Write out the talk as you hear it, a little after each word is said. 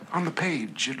On the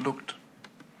page, it looked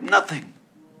nothing.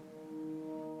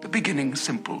 The beginning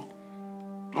simple,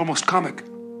 almost comic.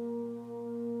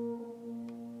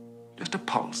 Just a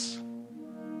pulse.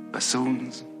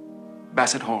 Bassoons,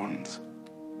 basset horns.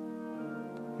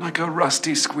 Like a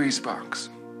rusty squeeze box.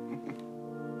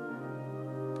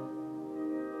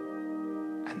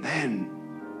 And then,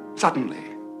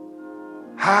 suddenly,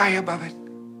 high above it,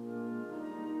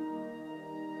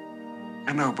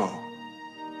 an oboe.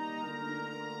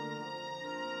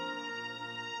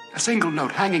 A single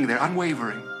note hanging there,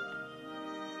 unwavering.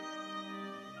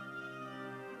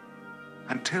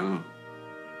 Until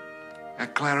a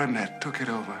clarinet took it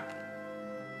over.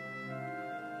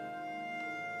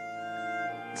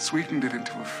 Sweetened it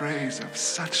into a phrase of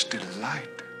such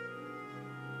delight.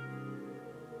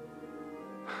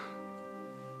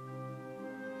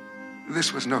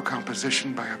 This was no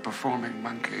composition by a performing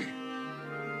monkey.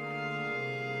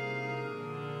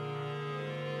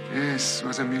 This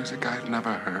was a music I'd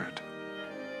never heard.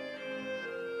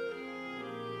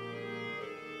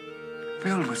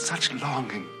 Filled with such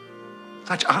longing,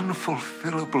 such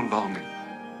unfulfillable longing.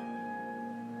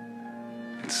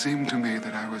 It seemed to me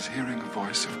that I was hearing the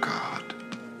voice of God.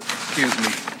 Excuse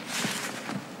me.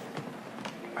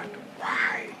 But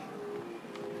why?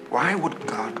 Why would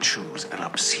God choose an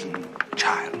obscene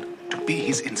child to be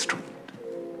his instrument?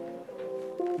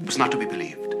 It was not to be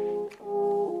believed.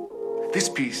 This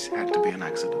piece had to be an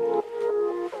accident.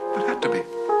 It had to be.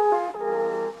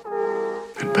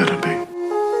 It better be.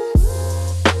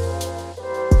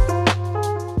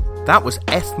 That was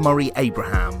F. Murray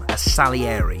Abraham as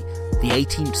Salieri, the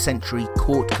 18th century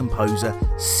court composer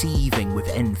seething with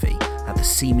envy at the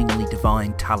seemingly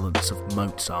divine talents of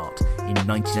Mozart in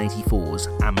 1984's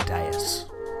Amadeus.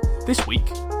 This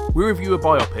week, we review a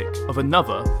biopic of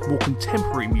another, more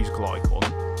contemporary musical icon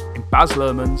in Baz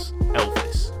Luhrmann's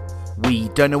Elvis. We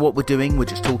don't know what we're doing, we're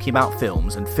just talking about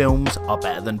films, and films are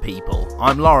better than people.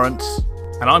 I'm Lawrence.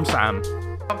 And I'm Sam.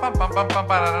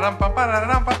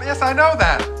 Yes, I know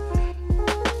that.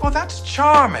 Oh, that's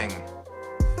charming.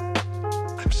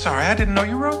 I'm sorry, I didn't know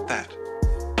you wrote that.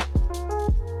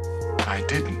 I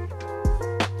didn't.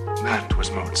 That was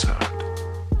Mozart.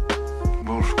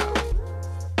 Wolfgang.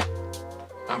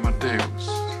 Amadeus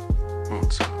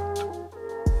Mozart.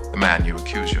 The man you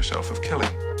accuse yourself of killing.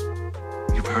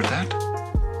 You've heard that?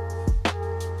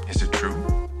 Is it true?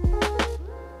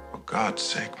 For God's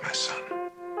sake, my son,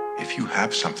 if you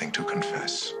have something to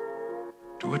confess,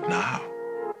 do it now.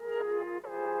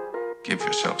 Give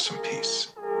yourself some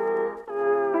peace.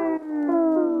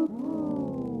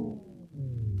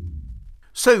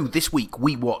 So, this week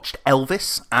we watched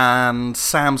Elvis, and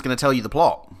Sam's going to tell you the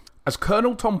plot. As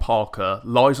Colonel Tom Parker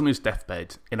lies on his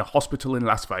deathbed in a hospital in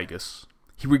Las Vegas,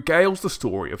 he regales the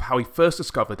story of how he first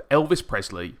discovered Elvis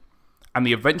Presley and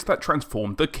the events that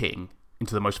transformed the King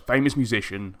into the most famous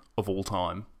musician of all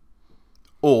time.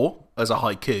 Or, as a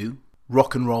haiku,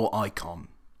 rock and roll icon.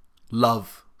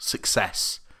 Love,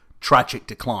 success, tragic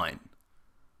decline.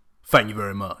 Thank you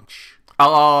very much.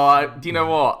 Oh, do you know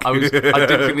what? I didn't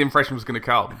think the impression was going to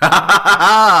come.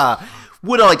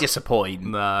 Would I disappoint?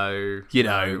 No. You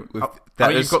know,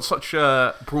 you've got such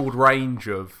a broad range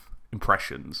of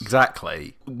impressions.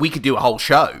 Exactly. We could do a whole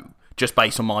show just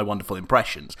based on my wonderful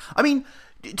impressions. I mean,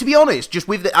 to be honest, just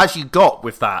with as you got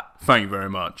with that, thank you very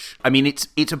much. I mean, it's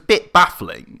a bit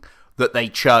baffling that they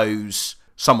chose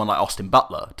someone like Austin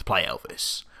Butler to play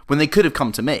Elvis when they could have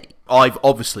come to me. I've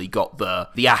obviously got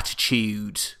the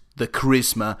attitude, the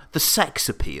charisma, the sex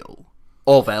appeal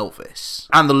of Elvis,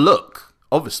 and the look,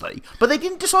 obviously, but they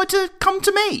didn't decide to come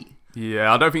to me.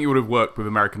 Yeah, I don't think it would have worked with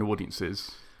American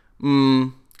audiences.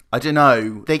 I don't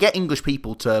know. They get English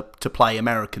people to play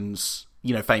Americans,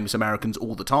 you know, famous Americans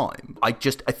all the time. I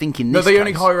think in this No, they case,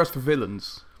 only hire us for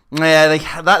villains. Yeah,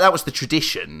 that was the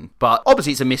tradition. But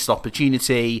obviously it's a missed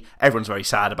opportunity. Everyone's very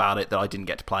sad about it that I didn't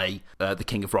get to play the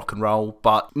King of Rock and Roll.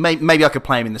 But maybe I could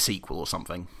play him in the sequel or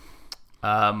something.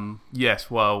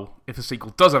 Yes, well, if the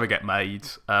sequel does ever get made,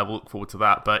 we'll look forward to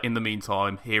that. But in the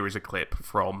meantime, here is a clip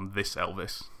from this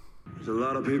Elvis. There's a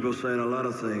lot of people saying a lot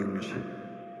of things.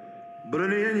 But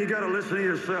in the end, you gotta listen to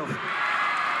yourself.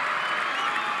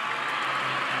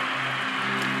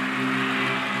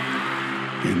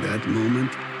 In that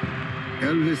moment,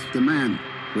 Elvis the man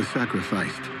was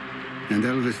sacrificed, and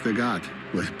Elvis the God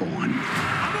was born.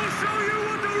 I'm gonna show you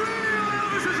what the real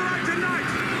Elvis is like tonight.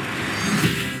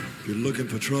 If you're looking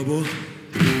for trouble,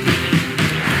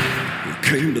 you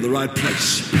came to the right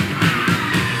place.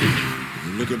 If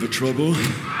you're looking for trouble,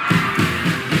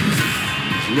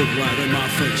 look right in my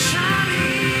face.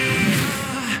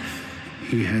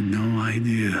 He had no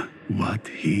idea what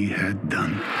he had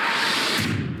done.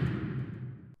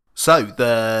 So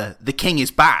the king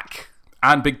is back.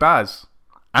 And Big Baz.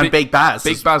 And Big Baz.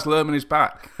 Big Baz Luhrmann is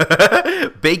back.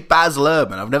 Big Baz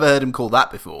Luhrmann. I've never heard him called that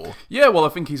before. Yeah, well, I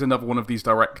think he's another one of these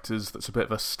directors that's a bit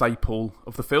of a staple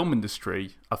of the film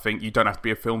industry. I think you don't have to be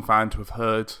a film fan to have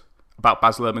heard about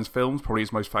Baz Luhrmann's films. Probably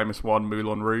his most famous one,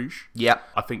 Moulin Rouge. Yep.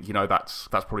 I think, that's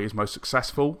probably his most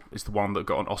successful. It's the one that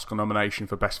got an Oscar nomination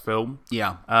for Best Film.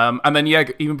 Yeah. And then,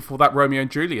 even before that, Romeo and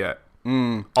Juliet.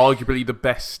 Arguably the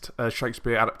best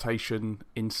Shakespeare adaptation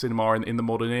in cinema in the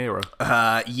modern era.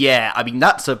 Yeah, I mean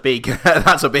that's a big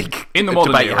in the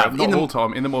modern debate era, not all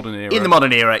time. In the modern era. In the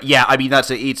modern era, yeah. I mean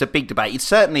it's a big debate. It's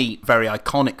certainly a very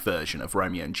iconic version of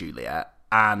Romeo and Juliet,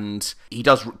 and he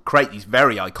does create these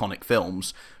very iconic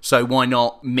films. So why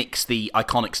not mix the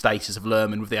iconic status of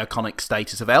Luhrmann with the iconic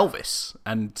status of Elvis,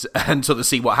 and sort of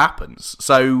see what happens?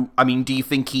 So I mean, do you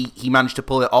think he managed to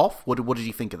pull it off? What did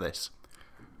you think of this?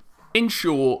 In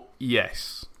short,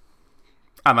 yes.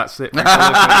 And that's it.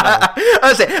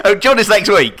 That's it. Oh, join us next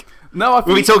week. No, I think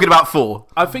we'll be talking about 4.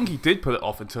 I think he did pull it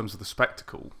off in terms of the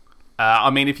spectacle. I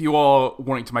mean, if you are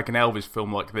wanting to make an Elvis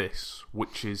film like this,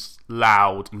 which is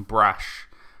loud and brash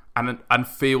and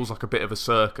feels like a bit of a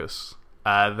circus,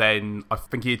 then I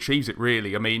think he achieves it,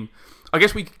 really. I mean, I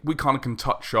guess we kind of can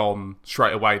touch on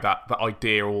straight away that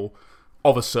idea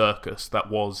of a circus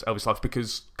that was Elvis' life,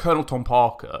 because Colonel Tom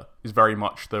Parker is very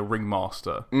much the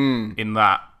ringmaster in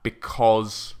that,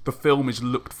 because the film is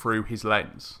looked through his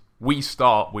lens. We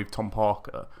start with Tom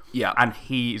Parker, and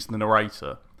he is the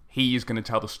narrator. He is going to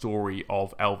tell the story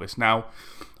of Elvis. Now,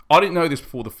 I didn't know this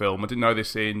before the film. I didn't know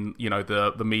this in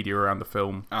the media around the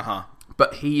film.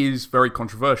 But he is very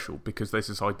controversial because there's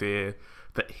this idea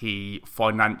that he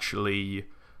financially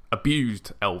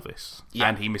abused Elvis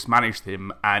and he mismanaged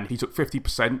him, and he took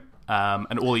 50%,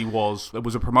 and all he was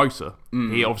a promoter.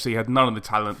 He obviously had none of the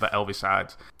talent that Elvis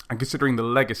had, and considering the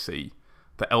legacy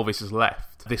that Elvis has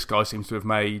left, this guy seems to have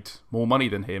made more money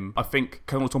than him. I think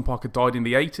Colonel Tom Parker died in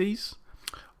the 80s.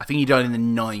 I think he died in the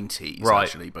 90s, right,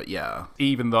 actually, but yeah.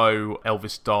 Even though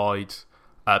Elvis died,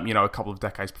 a couple of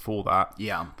decades before that,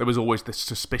 there was always this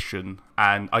suspicion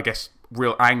and, I guess,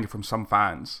 real anger from some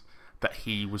fans that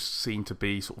he was seen to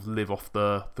be sort of live off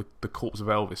the corpse of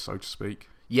Elvis, so to speak.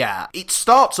 Yeah. It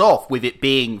starts off with it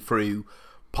being through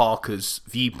Parker's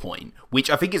viewpoint, which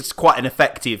I think is quite an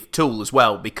effective tool as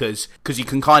well, because you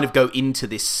can kind of go into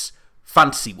this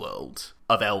fantasy world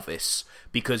of Elvis,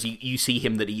 because you see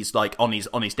him that he's like on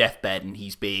his deathbed and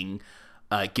he's being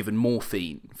given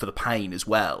morphine for the pain as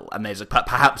well, and there's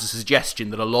perhaps a suggestion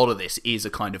that a lot of this is a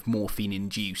kind of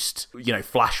morphine-induced,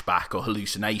 flashback or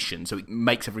hallucination, so it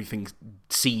makes everything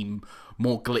seem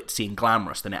more glitzy and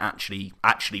glamorous than it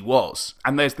actually was.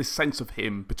 And there's this sense of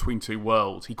him between two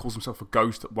worlds. He calls himself a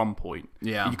ghost at one point.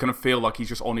 Yeah. You kind of feel like he's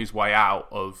just on his way out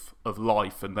of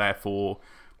life, and therefore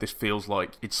this feels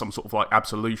like it's some sort of like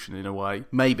absolution in a way.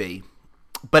 Maybe.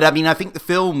 But I mean, I think the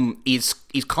film is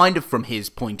kind of from his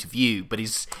point of view, but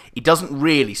it doesn't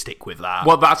really stick with that.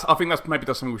 Well, I think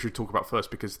that's something we should talk about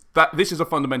first, because this is a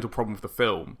fundamental problem with the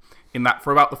film, in that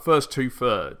for about the first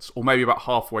 2/3, or maybe about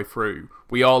halfway through,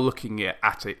 we are looking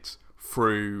at it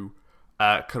through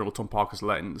Colonel Tom Parker's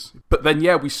lens. But then,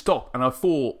 we stop, and I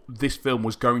thought this film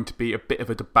was going to be a bit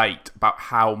of a debate about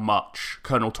how much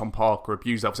Colonel Tom Parker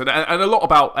abused Elvis, and a lot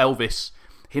about Elvis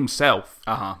himself.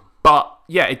 But,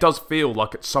 it does feel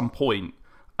like at some point,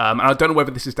 and I don't know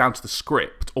whether this is down to the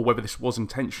script or whether this was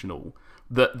intentional,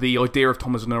 that the idea of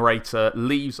Tom as a narrator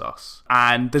leaves us.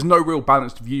 And there's no real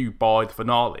balanced view by the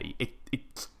finale.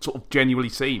 It sort of genuinely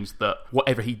seems that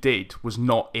whatever he did was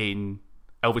not in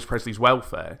Elvis Presley's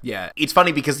welfare. Yeah, it's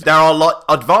funny because there are a lot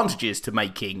of advantages to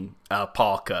making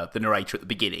Parker the narrator at the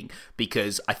beginning,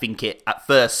 because I think it, at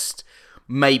first,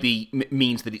 maybe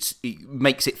means that it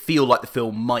makes it feel like the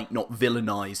film might not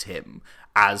villainize him,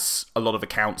 as a lot of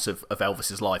accounts of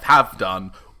Elvis's life have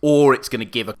done, or it's going to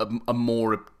give a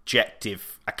more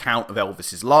objective account of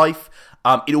Elvis's life.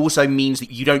 It also means that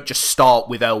you don't just start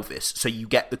with Elvis, so you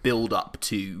get the build-up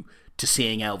to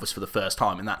seeing Elvis for the first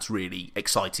time, and that's really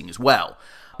exciting as well.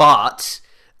 But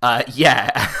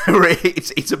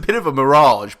it's a bit of a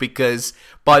mirage, because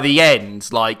by the end,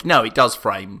 it does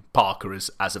frame Parker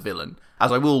as a villain.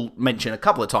 As I will mention a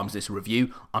couple of times in this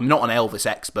review, I'm not an Elvis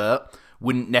expert,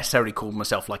 wouldn't necessarily call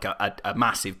myself like a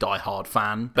massive die-hard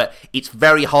fan, but it's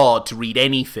very hard to read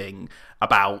anything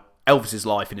about Elvis's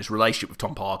life and his relationship with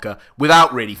Tom Parker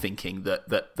without really thinking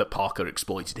that Parker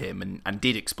exploited him and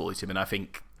did exploit him, and I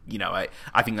think,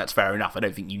 I think that's fair enough. I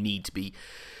don't think you need to be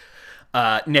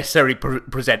necessarily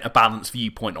present a balanced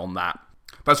viewpoint on that.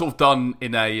 That's sort of done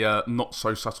in a not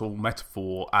so subtle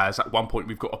metaphor, as at one point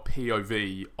we've got a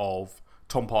POV of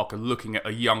Tom Parker looking at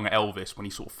a young Elvis when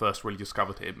he sort of first really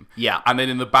discovered him. Yeah. And then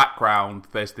in the background,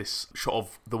 there's this shot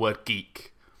of the word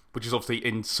geek, which is obviously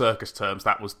in circus terms,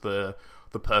 that was the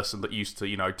person that used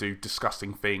to, do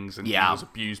disgusting things, and he was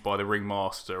abused by the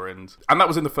ringmaster, and that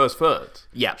was in the first third.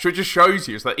 Yeah. So it just shows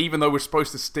you is that even though we're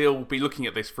supposed to still be looking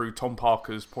at this through Tom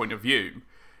Parker's point of view,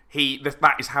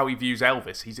 that is how he views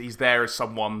Elvis. He's there as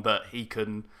someone that he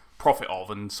can profit of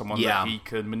and someone that he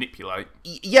can manipulate.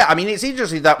 Yeah, I mean, it's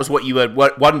interesting that was what you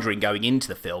were wondering going into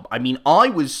the film. I mean,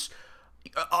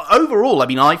 overall,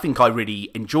 I think I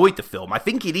really enjoyed the film. I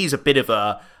think it is a bit of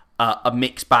a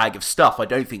mixed bag of stuff. I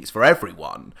don't think it's for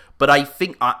everyone, but I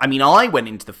think, I went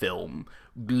into the film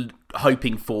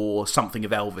hoping for something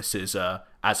of Elvis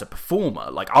as a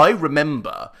performer. Like, I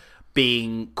remember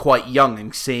being quite young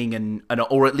and seeing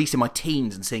or at least in my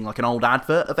teens, and seeing like an old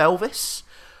advert of Elvis.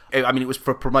 I mean, it was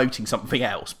for promoting something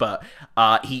else, but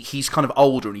he's kind of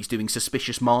older and he's doing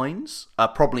Suspicious Minds,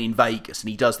 probably in Vegas, and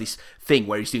he does this thing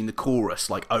where he's doing the chorus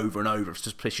like over and over of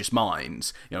Suspicious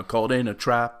Minds, caught in a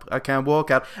trap, I can't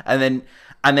walk out, and then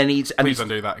please don't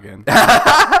do that again.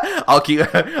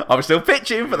 I'm still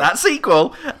pitching for that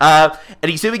sequel, and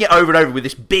he's doing it over and over with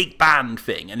this big band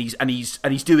thing, and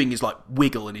he's doing his like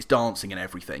wiggle and his dancing and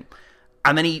everything.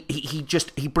 And then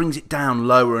he brings it down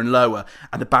lower and lower,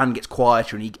 and the band gets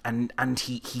quieter, and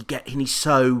he's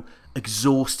so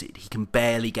exhausted he can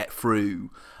barely get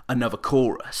through another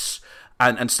chorus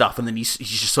and stuff, and then he's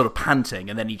just sort of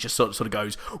panting, and then he just sort of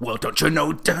goes, well, don't you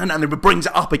know, and then brings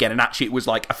it up again, and actually it was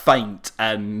like a feint,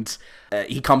 and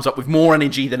he comes up with more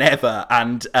energy than ever,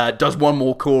 and does one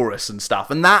more chorus and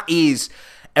stuff, and that is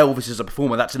Elvis as a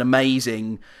performer. That's an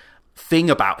amazing thing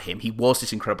about him. He was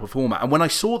this incredible performer, and when I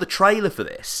saw the trailer for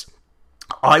this,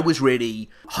 I was really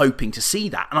hoping to see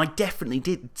that, and I definitely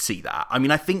did see that. I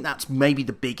mean, I think that's maybe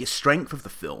the biggest strength of the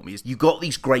film, is you got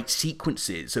these great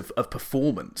sequences of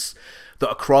performance that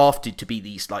are crafted to be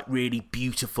these like really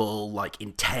beautiful, like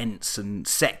intense and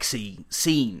sexy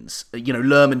scenes.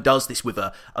 Luhrmann does this with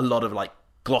a lot of like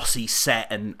glossy set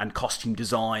and costume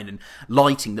design and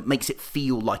lighting that makes it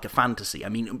feel like a fantasy. I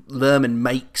mean, Luhrmann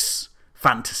makes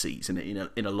fantasies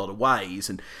in a lot of ways,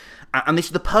 and this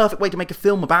is the perfect way to make a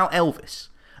film about Elvis,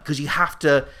 because you have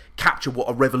to capture what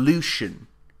a revolution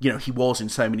he was in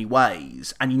so many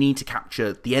ways, and you need to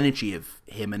capture the energy of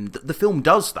him, and the film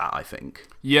does that, I think.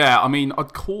 Yeah, I mean,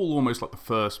 I'd call almost like the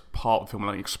first part of the film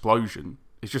like an explosion.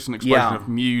 It's just an explosion of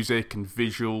music and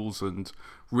visuals and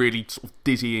really sort of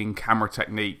dizzying camera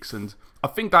techniques, and I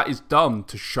think that is done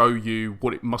to show you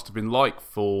what it must have been like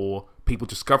for people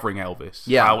discovering Elvis.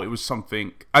 Yeah. How it was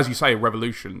something, as you say, a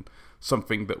revolution,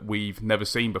 something that we've never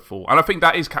seen before. And I think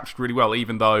that is captured really well,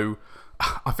 even though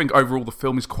I think overall the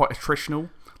film is quite attritional.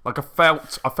 Like, I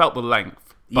felt the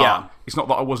length, but it's not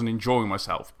that I wasn't enjoying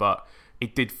myself, but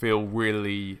it did feel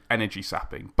really energy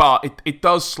sapping. But it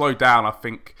does slow down, I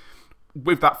think,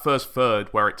 with that first third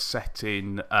where it's set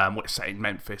in it's set in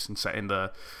Memphis and set in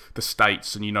the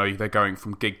States, and they're going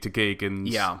from gig to gig, and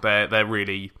they're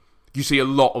really, you see a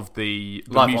lot of the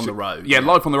live music, on the road. Yeah,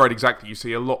 live on the road, exactly. You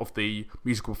see a lot of the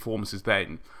musical performances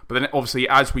then. But then obviously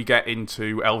as we get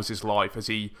into Elvis's life, as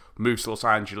he moves to Los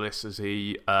Angeles, as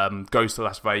he goes to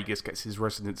Las Vegas, gets his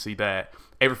residency there,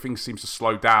 everything seems to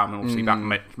slow down, and obviously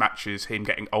that matches him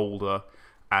getting older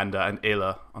and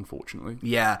iller, unfortunately.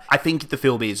 Yeah, I think the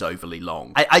film is overly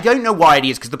long. I don't know why it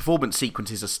is, because the performance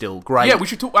sequences are still great. Yeah, we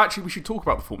should talk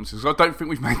about performances. I don't think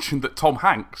we've mentioned that Tom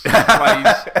Hanks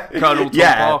plays Colonel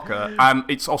Tom Parker, and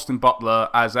it's Austin Butler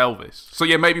as Elvis. So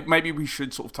yeah, maybe we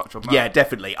should sort of touch on that. Yeah,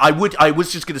 definitely. I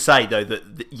was just going to say, though,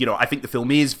 that I think the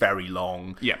film is very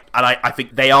long. Yeah. And I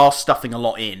think they are stuffing a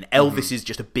lot in. Elvis is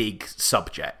just a big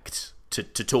subject to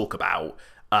talk about.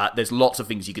 There's lots of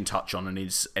things you can touch on, and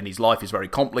his life is very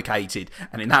complicated,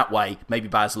 and in that way, maybe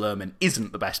Baz Luhrmann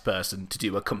isn't the best person to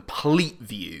do a complete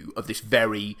view of this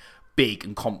very big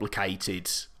and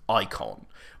complicated icon.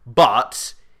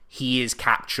 But he is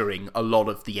capturing a lot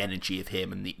of the energy of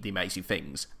him and the amazing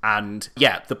things. And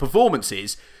yeah, the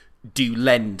performances do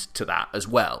lend to that as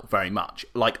well, very much.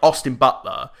 Like Austin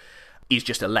Butler is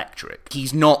just electric.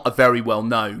 He's not a very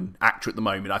well-known actor at the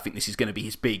moment. I think this is going to be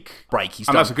his big break.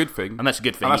 That's a good thing. And that's a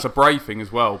good thing. And that's a brave thing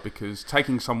as well, because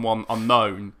taking someone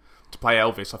unknown to play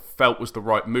Elvis, I felt was the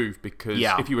right move, because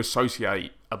if you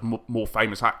associate a more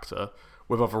famous actor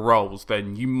with other roles,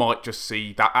 then you might just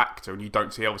see that actor and you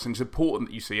don't see Elvis. And it's important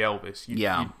that you see Elvis.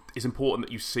 It's important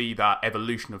that you see that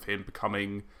evolution of him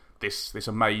becoming this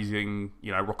amazing,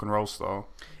 rock and roll star.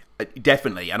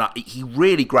 Definitely, and he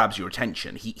really grabs your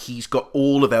attention. He's got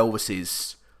all of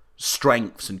Elvis's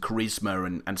strengths and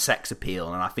charisma and sex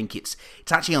appeal, and I think it's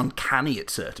actually uncanny at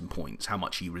certain points how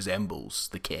much he resembles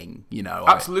the King.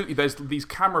 Absolutely. There's these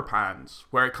camera pans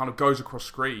where it kind of goes across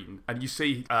screen, and you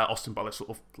see Austin Butler sort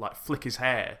of like flick his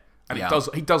hair. And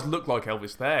he does look like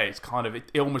Elvis there. It's kind of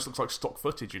it almost looks like stock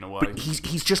footage in a way. But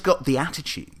he's just got the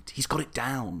attitude. He's got it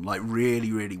down like really,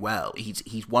 really well.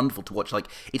 He's wonderful to watch. Like,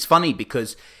 it's funny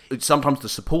because sometimes the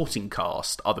supporting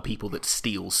cast are the people that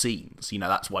steal scenes.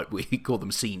 That's why we call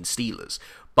them scene stealers.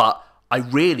 But I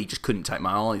really just couldn't take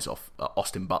my eyes off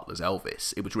Austin Butler's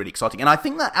Elvis. It was really exciting, and I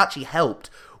think that actually helped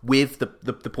with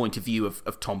the point of view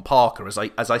of Tom Parker. As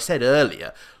I said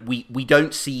earlier, we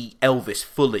don't see Elvis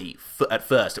fully at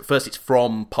first. At first, it's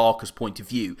from Parker's point of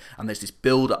view, and there's this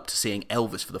build up to seeing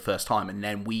Elvis for the first time, and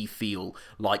then we feel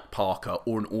like Parker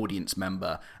or an audience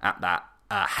member at that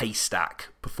haystack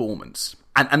performance.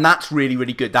 And that's really,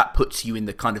 really good. That puts you in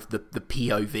the kind of the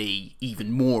POV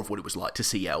even more of what it was like to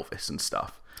see Elvis and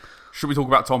stuff. Should we talk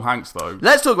about Tom Hanks, though?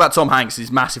 Let's talk about Tom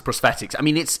Hanks' massive prosthetics. I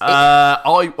mean,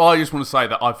 I just want to say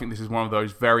that I think this is one of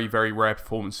those very, very rare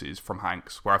performances from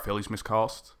Hanks where I feel he's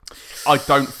miscast. I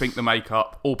don't think the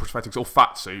makeup or prosthetics or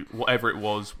fat suit, whatever it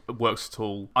was, works at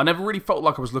all. I never really felt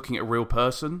like I was looking at a real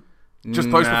person. Just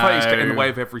those prosthetics get in the way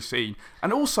of every scene.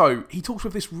 And also, he talks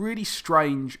with this really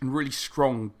strange and really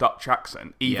strong Dutch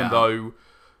accent, even though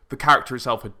the character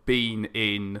itself had been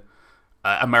in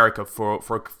America for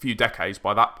a few decades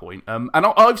by that point. And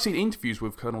I've seen interviews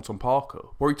with Colonel Tom Parker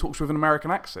where he talks with an American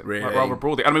accent, really? Like, rather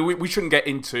broadly. I mean, we shouldn't get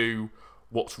into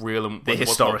what's real and the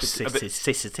what's not.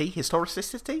 Historicity?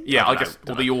 Yeah, I guess,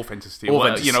 or the authenticity, or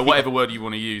whatever word you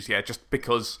want to use. Yeah, just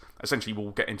because essentially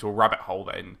we'll get into a rabbit hole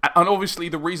then. And obviously,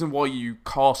 the reason why you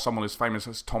cast someone as famous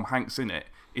as Tom Hanks in it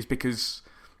is because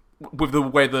with the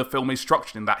way the film is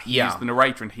structured, in that he is the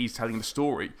narrator and he's telling the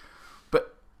story.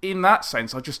 In that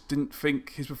sense, I just didn't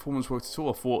think his performance worked at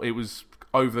all. I thought it was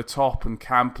over the top and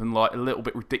camp and like a little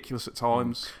bit ridiculous at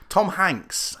times. Tom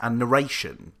Hanks and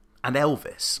narration and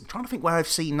Elvis. I'm trying to think where I've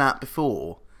seen that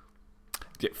before.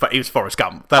 It was Forrest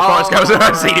Gump. Forrest Gump.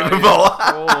 I've seen it before.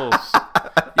 Of course.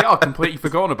 Yeah, I completely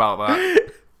forgotten about that.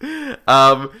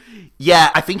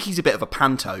 Yeah, I think he's a bit of a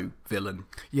panto villain.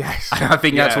 Yes. I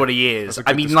think that's what he is.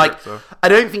 I mean, I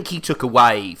don't think he took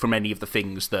away from any of the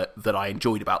things that I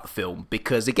enjoyed about the film,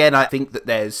 because, again, I think that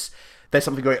there's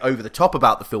something very over the top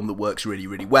about the film that works really,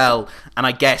 really well, and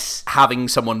I guess having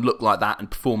someone look like that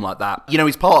and perform like that,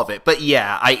 is part of it. But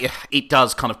yeah, it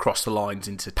does kind of cross the lines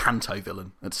into panto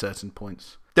villain at certain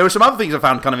points. There are some other things I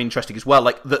found kind of interesting as well,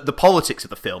 like the politics of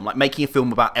the film. Like, making a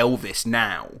film about Elvis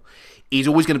now is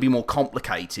always going to be more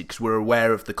complicated because we're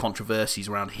aware of the controversies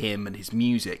around him and his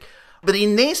music. But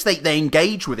in this, they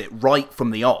engage with it right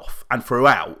from the off and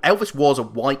throughout. Elvis was a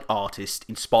white artist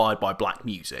inspired by black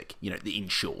music, in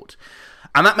short.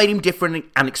 And that made him different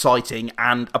and exciting,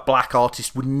 and a black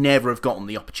artist would never have gotten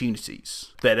the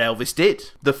opportunities that Elvis did.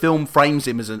 The film frames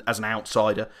him as an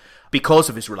outsider because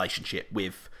of his relationship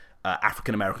with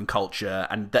African-American culture,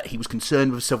 and that he was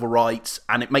concerned with civil rights,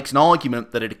 and it makes an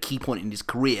argument that at a key point in his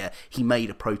career he made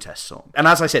a protest song. And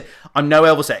as I said, I'm no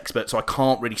Elvis expert, so I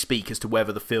can't really speak as to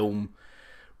whether the film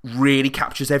really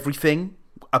captures everything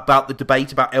about the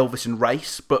debate about Elvis and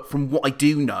race, but from what I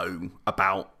do know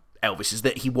about Elvis is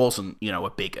that he wasn't, a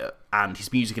bigot, and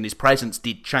his music and his presence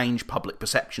did change public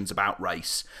perceptions about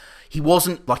race. He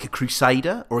wasn't like a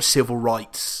crusader or a civil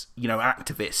rights,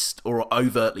 activist or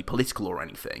overtly political or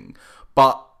anything,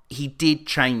 but he did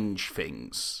change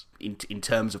things in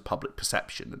terms of public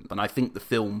perception. And I think the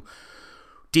film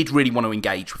did really want to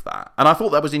engage with that. And I thought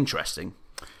that was interesting.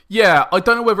 Yeah, I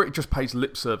don't know whether it just pays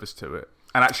lip service to it.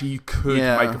 And actually, you could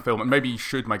make a film, and maybe you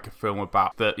should make a film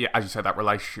about as you said, that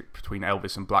relationship between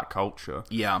Elvis and black culture.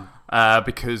 Yeah.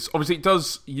 Because obviously it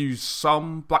does use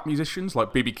some black musicians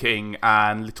like B.B. King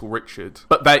and Little Richard,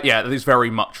 but there's very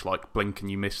much like blink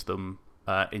and you miss them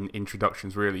in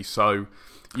introductions, really. So,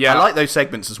 yeah, I like those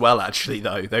segments as well. Actually,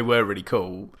 though, they were really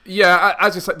cool. Yeah,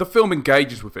 as I said, the film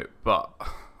engages with it, but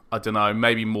I don't know,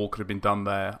 maybe more could have been done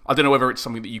there. I don't know whether it's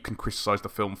something that you can criticise the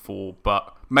film for,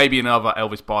 but maybe in other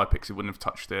Elvis biopics it wouldn't have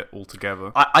touched it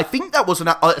altogether. I think that was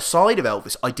a side of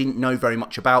Elvis I didn't know very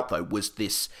much about, though, was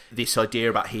this idea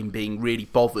about him being really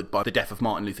bothered by the death of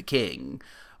Martin Luther King,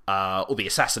 or the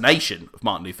assassination of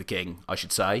Martin Luther King, I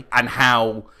should say, and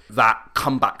how that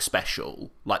comeback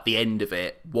special, like the end of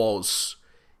it, was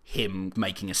him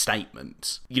making a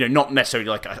statement, not necessarily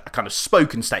like a kind of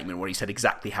spoken statement where he said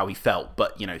exactly how he felt,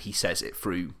 but he says it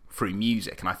through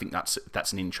music, and I think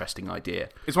that's an interesting idea.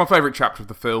 It's my favourite chapter of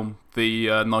the film, the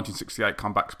 1968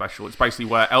 comeback special. It's basically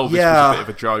where Elvis was a bit of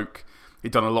a joke.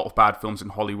 He'd done a lot of bad films in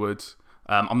Hollywood.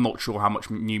 I'm not sure how much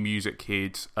new music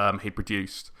he'd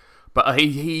produced, But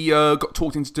he got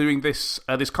talked into doing this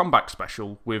comeback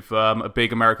special with a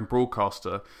big American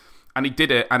broadcaster. And he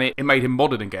did it, and it made him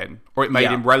modern again, or it made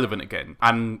him relevant again.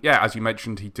 And yeah, as you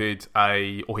mentioned, he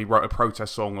wrote a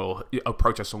protest song, or a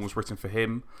protest song was written for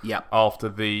him after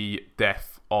the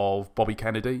death of Bobby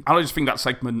Kennedy. And I just think that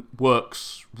segment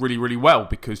works really, really well,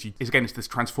 because it's this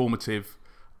transformative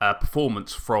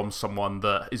performance from someone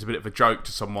that is a bit of a joke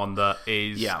to someone that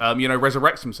is,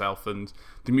 resurrects himself. And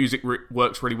the music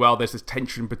works really well. There's this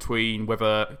tension between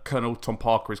whether Colonel Tom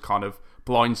Parker is kind of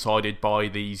blindsided by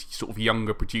these sort of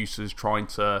younger producers trying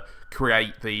to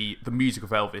create the music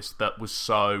of Elvis that was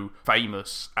so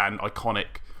famous and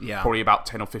iconic probably about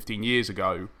 10 or 15 years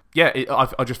ago. Yeah,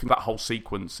 I just think that whole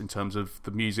sequence in terms of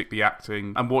the music, the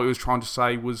acting, and what he was trying to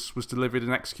say was delivered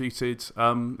and executed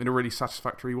in a really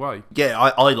satisfactory way. Yeah,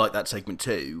 I like that segment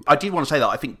too. I did want to say that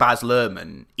I think Baz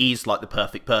Luhrmann is like the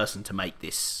perfect person to make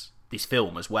this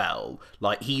film as well.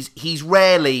 Like, he's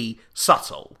rarely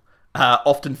subtle.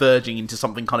 Often verging into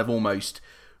something kind of almost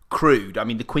crude. I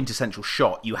mean, the quintessential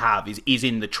shot you have is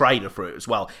in the trailer for it as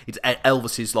well. It's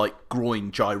Elvis's like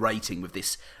groin gyrating with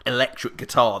this electric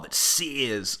guitar that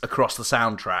sears across the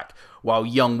soundtrack while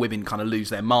young women kind of lose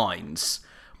their minds.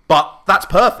 But that's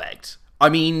perfect. I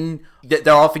mean,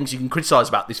 there are things you can criticise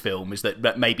about this film, is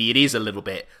that maybe it is a little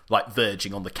bit like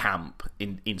verging on the camp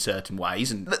in certain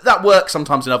ways, and that works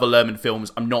sometimes in other Luhrmann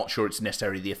films. I'm not sure it's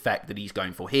necessarily the effect that he's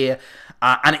going for here,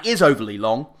 and it is overly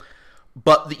long.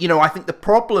 But I think the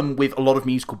problem with a lot of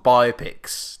musical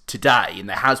biopics today, and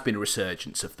there has been a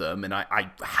resurgence of them, and I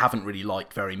haven't really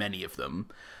liked very many of them,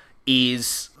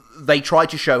 is they try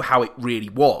to show how it really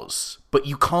was, but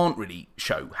you can't really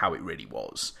show how it really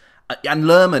was. And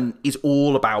Luhrmann is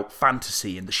all about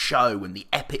fantasy and the show and the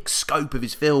epic scope of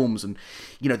his films, and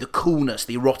the coolness,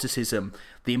 the eroticism,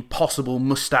 the impossible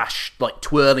mustache like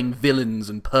twirling villains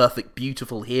and perfect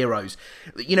beautiful heroes.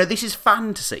 This is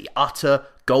fantasy, utter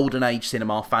golden age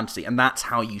cinema fantasy, and that's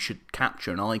how you should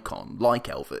capture an icon like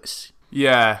Elvis.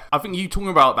 Yeah, I think you talking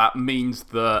about that means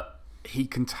that he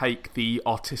can take the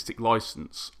artistic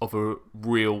license of a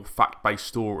real fact-based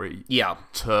story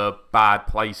to bad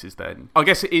places then. I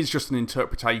guess it is just an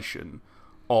interpretation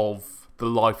of the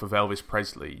life of Elvis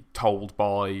Presley told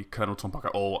by Colonel Tom Parker,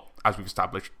 or, as we've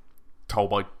established, told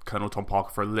by Colonel Tom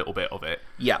Parker for a little bit of it.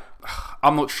 Yeah.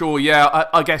 I'm not sure,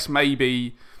 I guess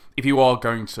maybe if you are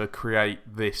going to create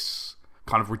this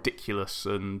kind of ridiculous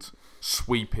and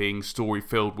sweeping story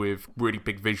filled with really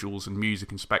big visuals and music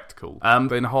and spectacle,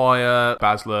 then hire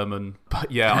Baz Luhrmann.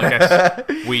 But yeah, I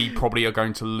guess we probably are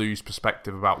going to lose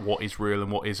perspective about what is real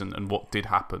and what isn't, and what did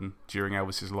happen during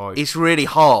Elvis's life. It's really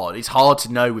hard. It's hard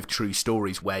to know with true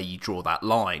stories where you draw that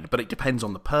line, but it depends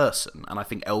on the person. And I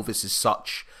think Elvis is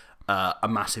such a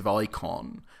massive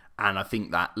icon, and I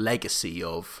think that legacy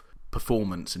of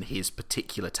performance and his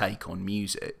particular take on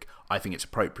music, I think it's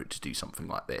appropriate to do something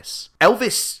like this.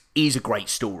 Elvis is a great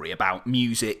story about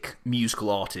music, musical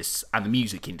artists, and the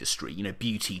music industry.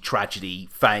 Beauty, tragedy,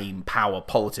 fame, power,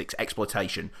 politics,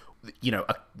 exploitation.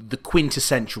 The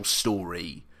quintessential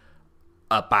story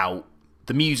about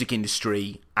the music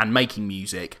industry and making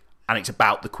music, and it's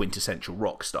about the quintessential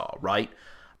rock star, right?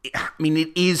 It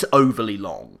is overly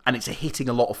long, and it's hitting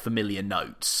a lot of familiar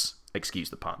notes. Excuse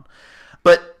the pun.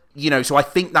 But, so I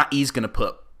think that is going to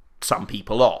put some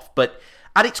people off, but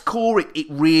at its core, it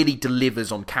really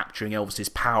delivers on capturing Elvis's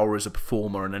power as a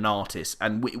performer and an artist,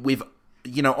 and with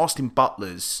Austin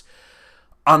Butler's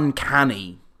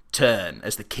uncanny turn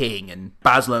as the king and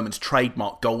Baz Luhrmann's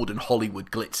trademark golden Hollywood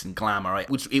glitz and glamour.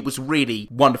 It was a really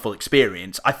wonderful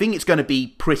experience. I think it's going to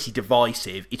be pretty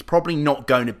divisive. It's probably not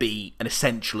going to be an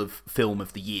essential of film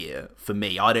of the year for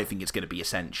me. I don't think it's going to be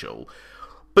essential.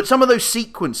 But some of those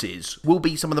sequences will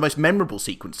be some of the most memorable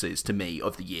sequences to me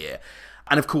of the year.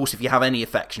 And of course, if you have any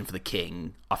affection for the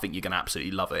king, I think you're going to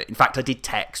absolutely love it. In fact, I did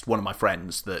text one of my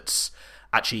friends that's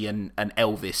actually an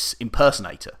Elvis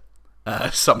impersonator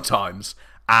sometimes,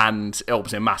 and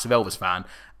obviously a massive Elvis fan,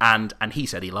 and he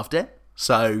said he loved it.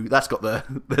 So that's got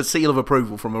the seal of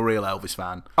approval from a real Elvis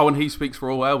fan. Oh, and he speaks for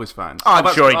all Elvis fans.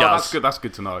 I'm sure he does. That's good. That's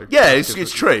good to know. Yeah,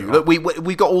 it's true. Look,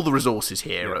 we got all the resources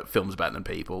here at Films Better Than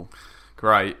People.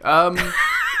 Great.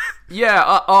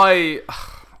 Yeah, I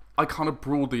kind of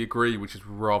broadly agree, which is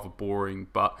rather boring,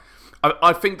 but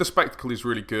I think the spectacle is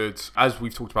really good. As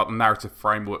we've talked about, the narrative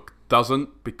framework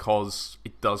doesn't, because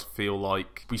it does feel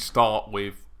like we start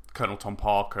with Colonel Tom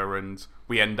Parker and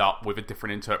we end up with a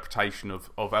different interpretation of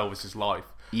Elvis's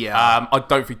life. Yeah. I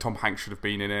don't think Tom Hanks should have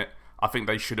been in it. I think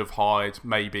they should have hired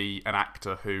maybe an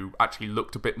actor who actually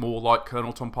looked a bit more like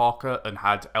Colonel Tom Parker and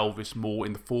had Elvis more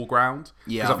in the foreground.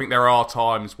 Yeah. Because I think there are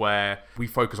times where we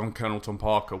focus on Colonel Tom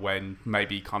Parker when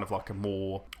maybe kind of like a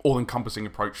more all-encompassing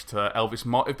approach to Elvis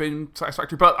might have been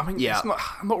satisfactory. But I mean,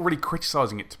 I'm not really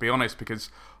criticising it, to be honest,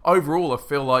 because overall I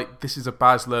feel like this is a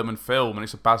Baz Luhrmann film, and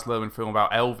it's a Baz Luhrmann film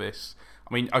about Elvis.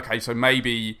 I mean, okay, so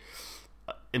maybe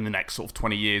in the next sort of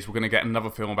 20 years we're going to get another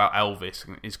film about Elvis,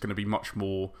 and it's going to be much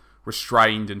more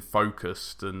restrained and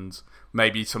focused, and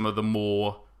maybe some of the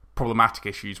more problematic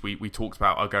issues we talked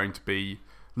about are going to be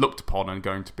looked upon and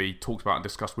going to be talked about and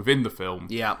discussed within the film.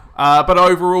 Yeah. But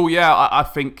overall, I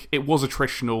think it was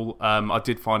attritional. I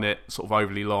did find it sort of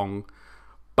overly long.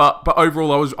 But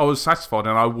overall, I was satisfied,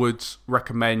 and I would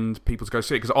recommend people to go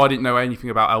see it, because I didn't know anything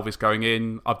about Elvis going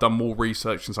in. I've done more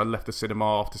research since I left the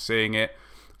cinema after seeing it.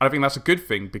 And I think that's a good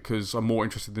thing, because I'm more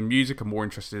interested in the music, I'm more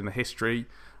interested in the history,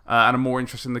 and I'm more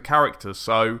interested in the characters.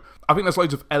 So I think there's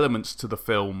loads of elements to the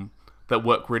film that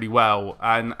work really well.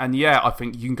 And I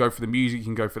think you can go for the music, you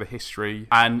can go for the history.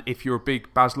 And if you're a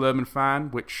big Baz Luhrmann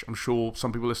fan, which I'm sure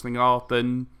some people listening are,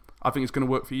 then I think it's going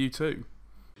to work for you too.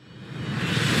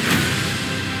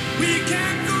 We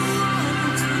can't go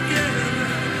on together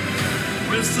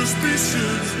with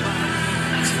suspicious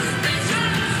minds.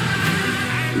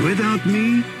 Without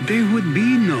me, there would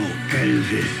be no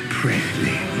Elvis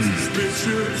Presley.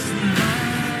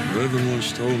 Reverend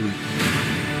once told me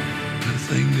that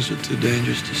things are too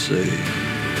dangerous to say.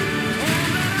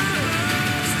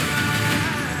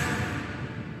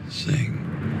 Sing.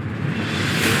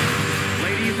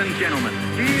 Ladies and gentlemen,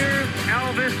 here's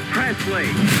Elvis Presley.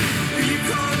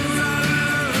 Because I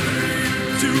love you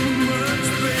too much,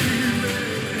 baby.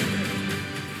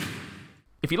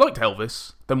 If you liked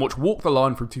Elvis, then watch Walk the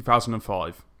Line from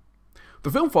 2005. The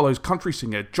film follows country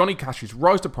singer Johnny Cash's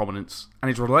rise to prominence and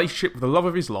his relationship with the love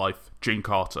of his life, Jean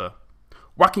Carter.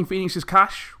 Joaquin Phoenix is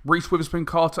Cash, Reese Witherspoon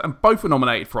Carter, and both were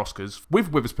nominated for Oscars,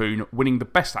 with Witherspoon winning the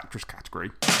Best Actress category.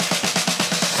 I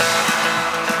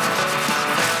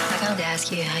got to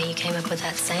ask you how you came up with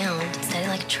that sound. Steady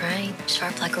like a train,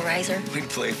 sharp like a razor. We'd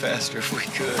play faster if we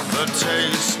could. The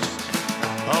taste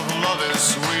of love is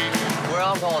sweet. We're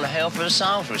all going to hell for the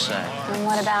songs we sang. And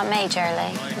what about me,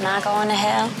 Charlie? Am I going to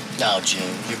hell? No, June,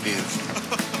 you're beautiful.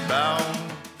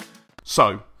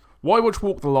 So, why watch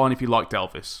Walk the Line if you liked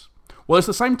Elvis? Well, it's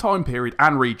the same time period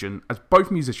and region as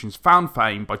both musicians found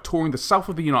fame by touring the south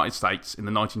of the United States in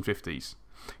the 1950s.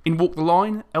 In Walk the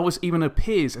Line, Elvis even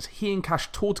appears as he and Cash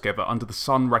toured together under the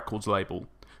Sun Records label.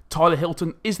 Tyler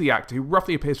Hilton is the actor who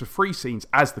roughly appears for 3 scenes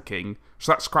as the King,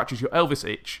 so that scratches your Elvis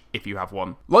itch, if you have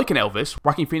one. Like in Elvis,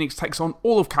 Joaquin Phoenix takes on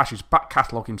all of Cash's back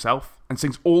catalogue himself and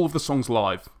sings all of the songs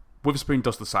live. Witherspoon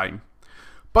does the same.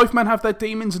 Both men have their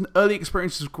demons, and early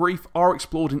experiences of grief are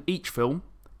explored in each film.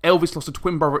 Elvis lost a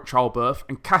twin brother at childbirth,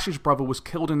 and Cash's brother was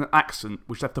killed in an accident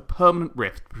which left a permanent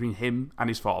rift between him and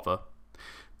his father.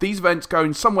 These events go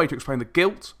in some way to explain the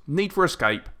guilt, need for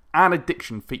escape, and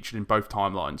addiction featured in both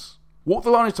timelines. Walk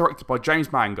the Line is directed by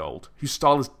James Mangold, whose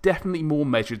style is definitely more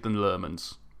measured than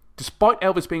Luhrmann's. Despite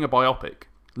Elvis being a biopic,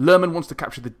 Luhrmann wants to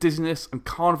capture the dizziness and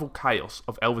carnival chaos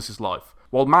of Elvis's life,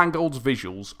 while Mangold's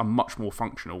visuals are much more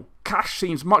functional. Cash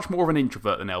seems much more of an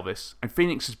introvert than Elvis, and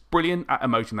Phoenix is brilliant at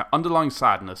emoting that underlying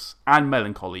sadness and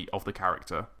melancholy of the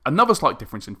character. Another slight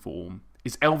difference in form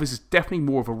is Elvis is definitely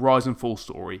more of a rise and fall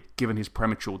story, given his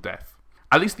premature death.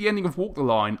 At least the ending of Walk the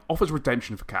Line offers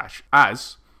redemption for Cash,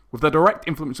 as, with the direct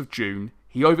influence of June,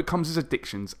 he overcomes his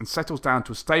addictions and settles down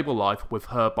to a stable life with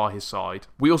her by his side.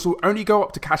 We also only go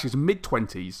up to Cash's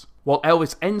mid-20s, while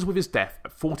Elvis ends with his death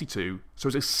at 42, so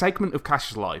it's a segment of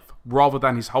Cash's life, rather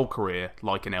than his whole career,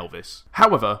 like in Elvis.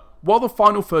 However, while the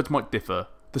final thirds might differ,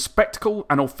 the spectacle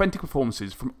and authentic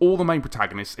performances from all the main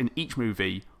protagonists in each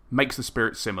movie makes the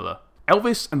spirit similar.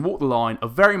 Elvis and Walk the Line are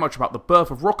very much about the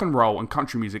birth of rock and roll and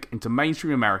country music into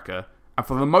mainstream America, and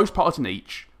for the most part in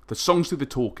each, the songs do the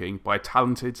talking by a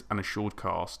talented and assured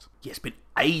cast. Yeah, it's been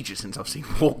ages since I've seen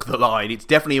Walk the Line. It's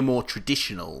definitely a more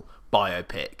traditional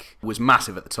biopic. It was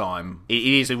massive at the time. It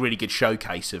is a really good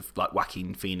showcase of like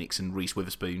Joaquin Phoenix and Reese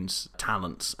Witherspoon's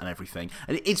talents and everything.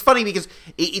 And it's funny because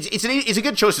it's a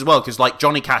good choice as well, because like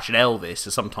Johnny Cash and Elvis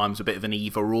are sometimes a bit of an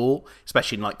either or,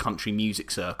 especially in like country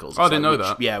music circles. I didn't know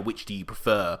that. Yeah, which do you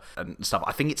prefer and stuff.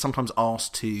 I think it's sometimes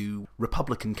asked to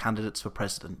Republican candidates for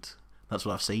president. That's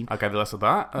what I've seen. Okay, less of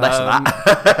that. Less of that.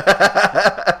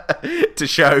 To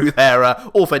show their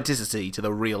authenticity to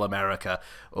the real America,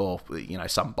 or, you know,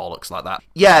 some bollocks like that.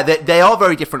 Yeah, they are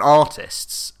very different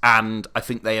artists, and I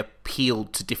think they appeal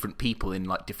appealed to different people in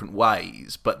like different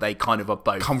ways, but they kind of are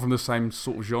both come from the same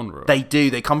sort of genre. They do.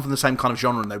 They come from the same kind of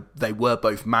genre, and they were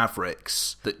both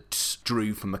mavericks that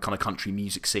drew from the kind of country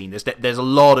music scene. There's a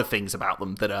lot of things about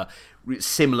them that are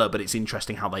similar, but it's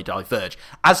interesting how they diverge.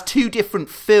 As two different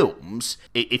films,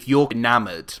 if you're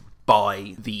enamoured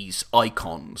by these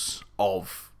icons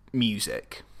of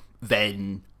music,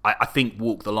 then I think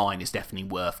Walk the Line is definitely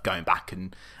worth going back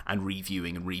and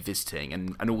reviewing and revisiting,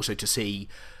 and also to see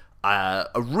a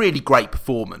really great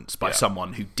performance by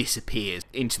someone who disappears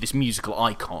into this musical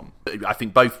icon. I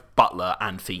think both Butler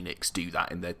and Phoenix do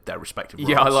that in their respective roles.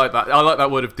 Yeah, I like that. I like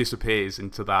that word of disappears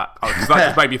into that, because that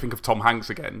just made me think of Tom Hanks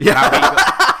again.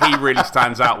 How he really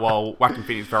stands out, while Joaquin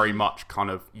Phoenix very much kind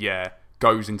of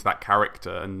goes into that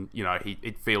character, and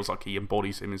it feels like he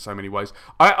embodies him in so many ways.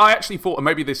 I actually thought, and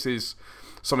maybe this is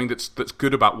something that's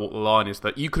good about Walk the Line, is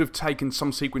that you could have taken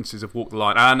some sequences of Walk the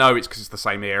Line, and I know it's because it's the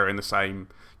same era and the same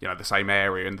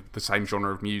area and the same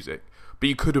genre of music, but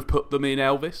you could have put them in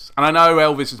Elvis. And I know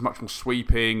Elvis is much more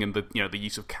sweeping, and the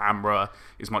use of camera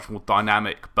is much more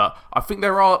dynamic, but I think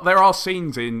there are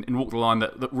scenes in Walk the Line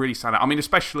that really stand out. I mean,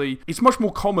 especially, it's much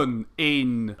more common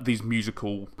in these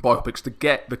musical biopics to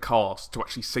get the cast to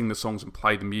actually sing the songs and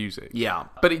play the music. Yeah.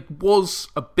 But it was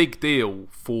a big deal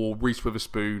for Reese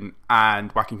Witherspoon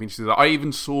and Joaquin Phoenix. I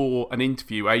even saw an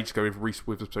interview ages ago with Reese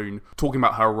Witherspoon talking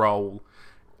about her role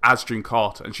as June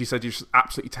Carter, and she said it just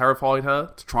absolutely terrified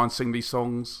her to try and sing these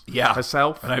songs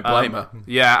herself. I don't blame her.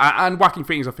 Yeah, and Joaquin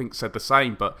Phoenix, I think, said the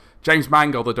same, but James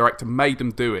Mangold, the director, made them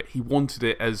do it. He wanted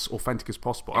it as authentic as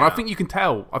possible. And I think you can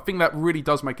tell. I think that really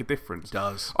does make a difference. It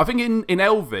does. I think in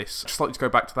Elvis, just like to go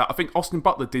back to that, I think Austin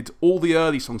Butler did all the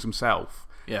early songs himself.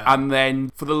 Yeah. And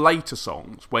then for the later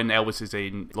songs, when Elvis is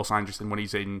in Los Angeles and when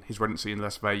he's in his residency in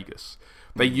Las Vegas,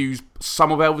 they use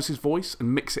some of Elvis's voice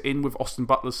and mix it in with Austin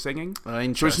Butler's singing.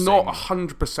 So it's not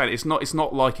 100%. It's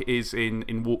not like it is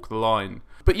in Walk the Line.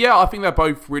 But yeah, I think they're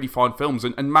both really fine films.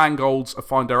 And Mangold's a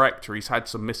fine director. He's had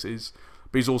some misses,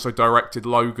 but he's also directed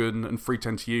Logan and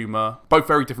 3:10 to Yuma. Both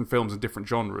very different films and different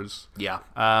genres. Yeah.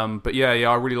 But yeah,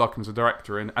 I really like him as a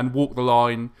director. And Walk the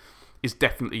Line is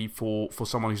definitely for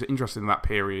someone who's interested in that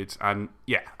period, and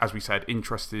as we said,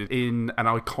 interested in an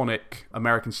iconic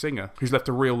American singer who's left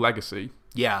a real legacy.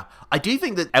 Yeah, I do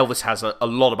think that Elvis has a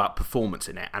lot about performance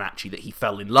in it, and actually that he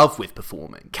fell in love with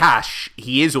performing. Cash,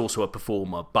 he is also a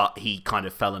performer, but he kind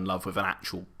of fell in love with an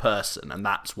actual person, and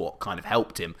that's what kind of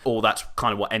helped him, or that's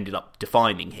kind of what ended up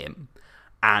defining him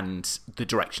and the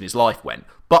direction his life went.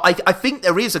 But I think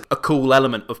there is a cool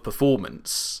element of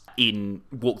performance in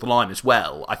Walk the Line as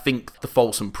well. I think the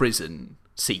Folsom Prison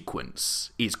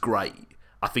sequence is great.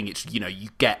 I think it's, you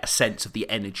get a sense of the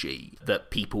energy that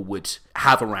people would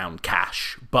have around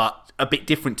Cash, but a bit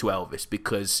different to Elvis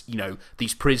because,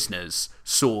 these prisoners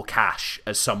saw Cash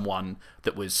as someone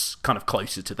that was kind of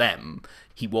closer to them.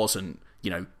 He wasn't,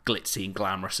 glitzy and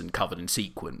glamorous and covered in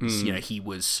sequins. He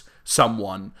was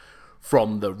someone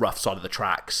from the rough side of the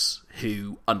tracks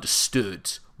who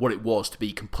understood what it was to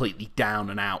be completely down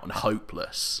and out and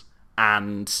hopeless.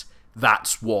 And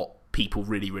that's what people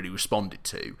really, really responded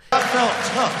to. I felt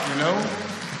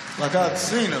tough, like I'd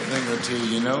seen a thing or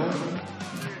two,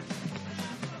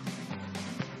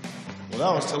 Well,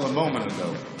 that was till a moment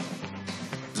ago.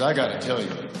 'Cause I gotta tell you,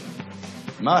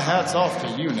 my hat's off to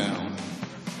you now.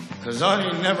 'Cause I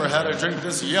ain't never had to drink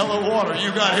this yellow water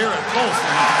you got here at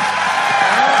Folsom.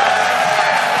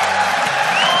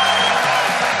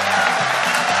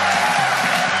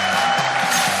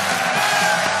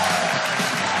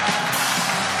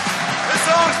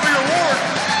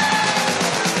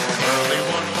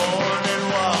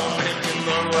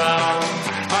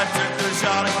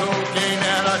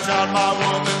 My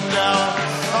woman down.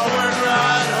 I went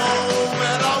right home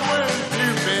and I went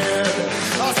to bed.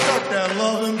 I stuck that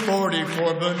loving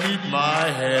 44 beneath my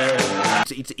head.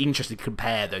 It's interesting to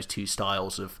compare those two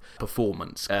styles of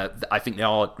performance. I think they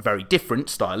are very different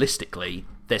stylistically.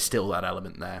 There's still that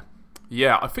element there.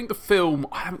 Yeah, I think the film,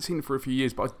 I haven't seen it for a few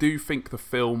years, but I do think the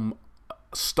film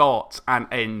starts and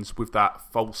ends with that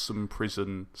Folsom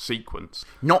Prison sequence.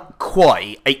 Not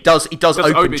quite. It does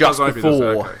open just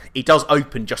before. Okay. It does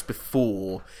open just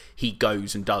before he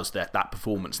goes and does that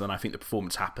performance. Then I think the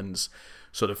performance happens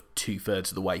sort of 2/3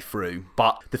 of the way through.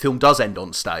 But the film does end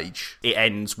on stage. It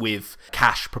ends with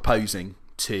Cash proposing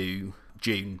to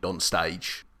June on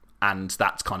stage. And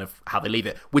that's kind of how they leave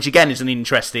it. Which again is an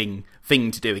interesting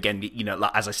thing to do. Again,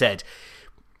 like, as I said,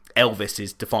 Elvis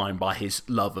is defined by his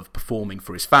love of performing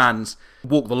for his fans.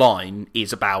 Walk the Line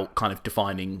is about kind of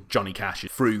defining Johnny Cash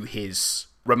through his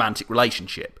romantic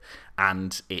relationship.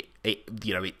 and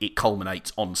it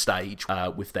culminates on stage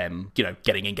with them,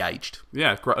 getting engaged.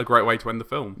 Yeah, a great way to end the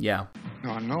film. Yeah.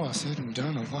 Now, I know I said and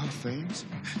done a lot of things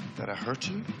that I hurt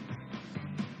you,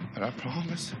 but I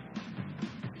promise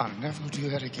I'll never do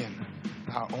that again.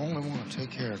 I only want to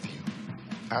take care of you.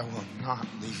 I will not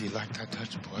leave you like that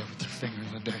Dutch boy with your finger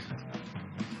in the dam.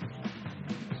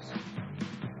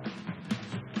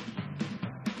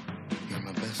 You're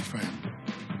my best friend.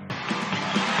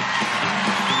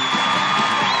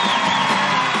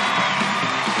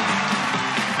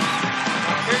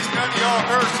 In case none of y'all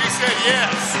heard, she said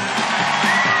yes.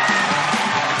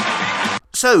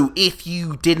 So, if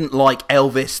you didn't like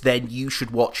Elvis, then you should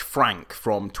watch Frank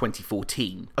from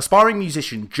 2014. Aspiring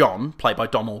musician John, played by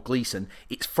Domhnall Gleeson,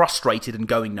 is frustrated and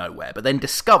going nowhere, but then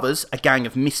discovers a gang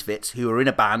of misfits who are in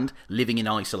a band living in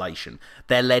isolation.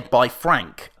 They're led by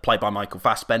Frank, played by Michael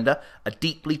Fassbender, a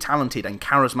deeply talented and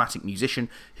charismatic musician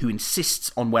who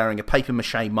insists on wearing a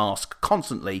papier-mâché mask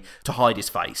constantly to hide his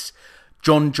face.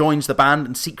 John joins the band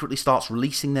and secretly starts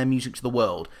releasing their music to the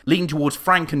world, leading towards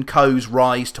Frank & Co.'s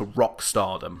rise to rock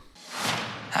stardom.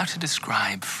 How to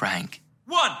describe Frank?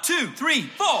 1, 2, 3,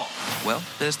 4. Well,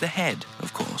 there's the head,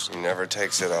 of course. He never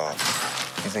takes it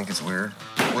off. You think it's weird?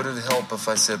 Would it help if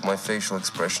I said my facial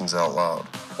expressions out loud?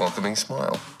 Welcoming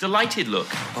smile. Delighted look.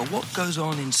 But what goes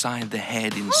on inside the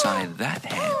head inside that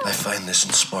head? I find this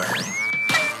inspiring.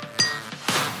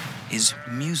 Is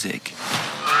music.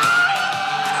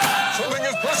 Something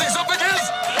is pressing, something is!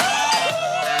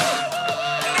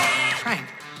 Frank,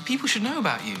 people should know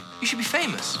about you. You should be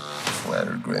famous.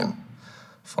 Flattered grin,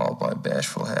 followed by a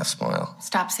bashful half smile.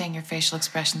 Stop saying your facial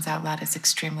expressions out loud. It's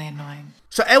extremely annoying.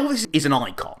 So Elvis is an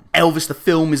icon. Elvis the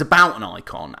film is about an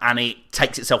icon, and it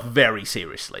takes itself very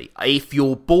seriously. If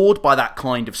you're bored by that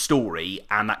kind of story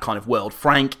and that kind of world,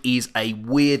 Frank is a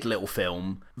weird little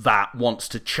film that wants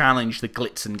to challenge the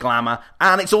glitz and glamour,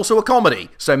 and it's also a comedy,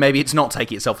 so maybe it's not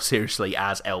taking itself as seriously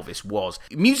as Elvis was.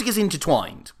 Music is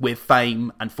intertwined with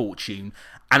fame and fortune,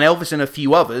 and Elvis and a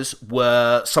few others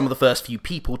were some of the first few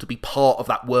people to be part of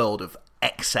that world of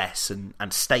excess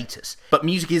and status. But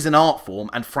music is an art form,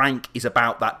 and Frank is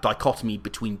about that dichotomy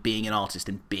between being an artist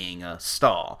and being a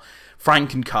star.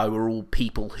 Frank and Co. are all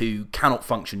people who cannot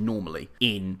function normally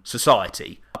in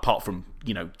society, apart from,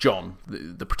 John,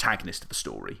 the protagonist of the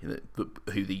story,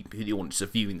 who the audience are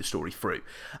viewing the story through.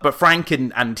 But Frank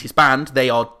and his band, they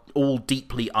are all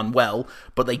deeply unwell,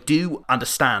 but they do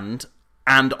understand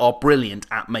and are brilliant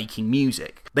at making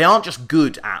music. They aren't just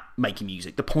good at making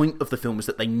music. The point of the film is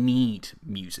that they need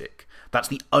music. That's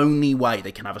the only way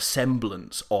they can have a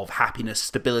semblance of happiness,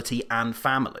 stability, and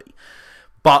family.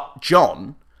 But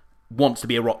John wants to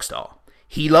be a rock star.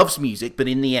 He loves music, but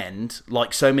in the end,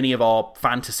 like so many of our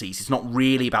fantasies, it's not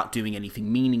really about doing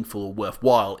anything meaningful or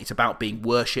worthwhile. It's about being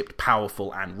worshipped,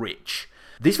 powerful, and rich.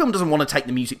 This film doesn't want to take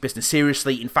the music business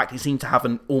seriously. In fact, it seems to have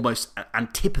an almost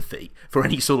antipathy for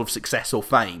any sort of success or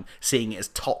fame, seeing it as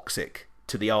toxic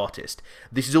to the artist.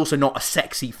 This is also not a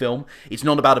sexy film. It's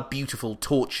not about a beautiful,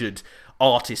 tortured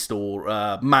artist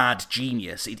or mad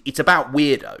genius. It's about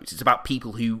weirdos. It's about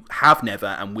people who have never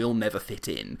and will never fit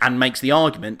in, and makes the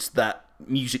argument that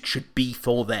music should be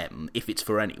for them if it's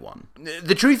for anyone.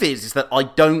 The truth is that I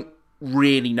don't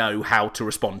really know how to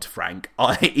respond to Frank.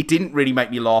 It didn't really make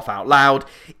me laugh out loud.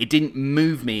 It didn't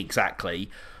move me exactly,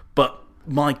 but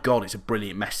my God, it's a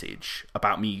brilliant message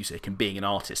about music and being an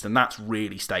artist, and that's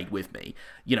really stayed with me.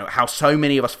 How so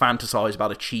many of us fantasize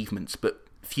about achievements, but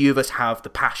few of us have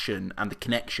the passion and the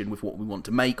connection with what we want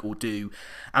to make or do,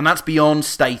 and that's beyond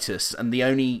status, and the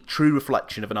only true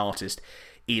reflection of an artist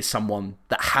is someone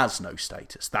that has no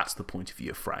status. That's the point of view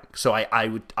of Frank. So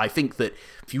I think that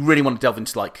if you really want to delve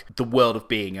into like the world of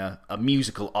being a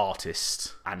musical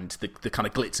artist, and the kind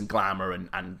of glitz and glamour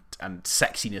and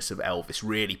sexiness of Elvis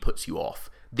really puts you off,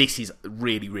 this is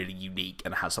really, really unique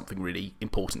and has something really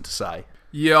important to say.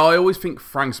 Yeah, I always think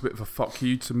Frank's a bit of a fuck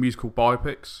you to musical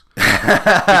biopics.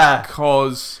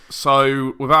 Because,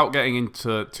 so, without getting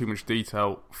into too much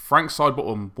detail, Frank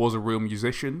Sidebottom was a real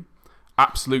musician.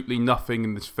 Absolutely nothing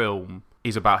in this film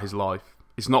is about his life.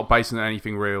 It's not based on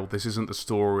anything real. This isn't the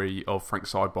story of Frank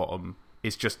Sidebottom.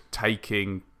 It's just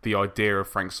taking the idea of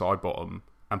Frank Sidebottom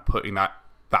and putting that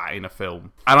in a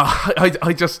film. And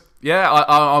I just,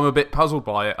 I'm a bit puzzled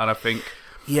by it. And I think,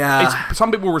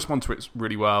 some people respond to it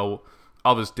really well.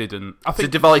 Others didn't. I think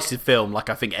it's a divisive film, like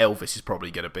I think Elvis is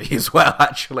probably going to be as well,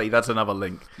 actually. That's another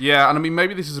link. Yeah, and I mean,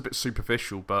 maybe this is a bit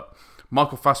superficial, but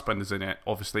Michael Fassbender's in it,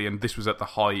 obviously, and this was at the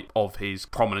height of his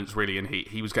prominence, really, and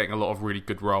he was getting a lot of really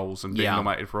good roles and being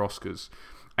nominated for Oscars.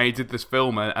 And he did this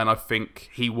film, and I think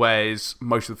he wears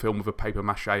most of the film with a paper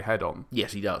mache head on.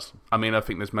 Yes, he does. I mean, I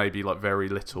think there's maybe like very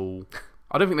little.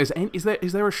 I don't think there's any. Is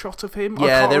there a shot of him?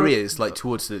 Yeah, there is. Like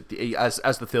towards the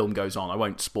as the film goes on, I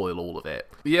won't spoil all of it.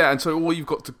 Yeah, and so all you've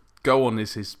got to go on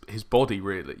is his body,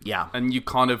 really. Yeah, and you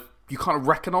kind of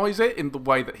recognise it in the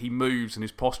way that he moves and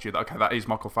his posture. That okay, that is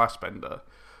Michael Fassbender.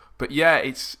 But yeah,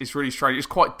 it's really strange. It's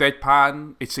quite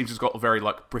deadpan. It seems it's got a very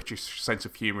like British sense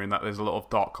of humour in that there's a lot of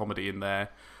dark comedy in there.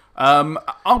 I'm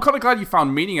kind of glad you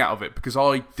found meaning out of it because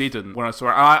I didn't when I saw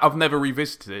it. I've never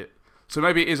revisited it. So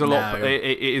maybe it is a lot.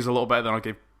 It is a lot better than I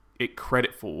give it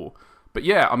credit for. But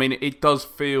yeah, I mean, it does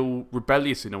feel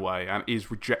rebellious in a way and is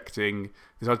rejecting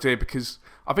this idea because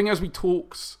I think as we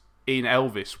talked in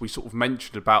Elvis, we sort of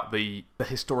mentioned about the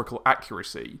historical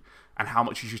accuracy and how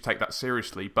much you should take that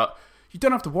seriously. But you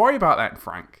don't have to worry about that in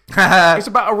Frank. It's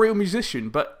about a real musician,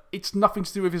 but it's nothing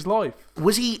to do with his life.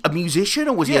 Was he a musician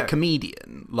or was he a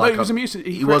comedian? No, he was a musician.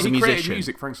 He was a musician. Created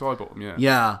music, Frank Sidebottom, yeah.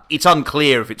 Yeah. It's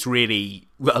unclear if it's really,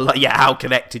 how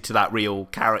connected to that real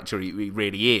character he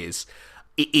really is.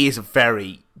 It is a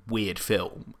very weird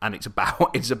film, and it's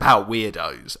about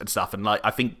weirdos and stuff, and like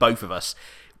I think both of us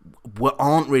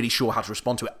aren't really sure how to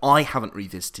respond to it. I haven't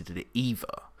revisited it either,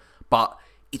 but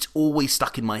it's always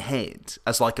stuck in my head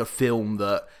as like a film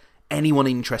that anyone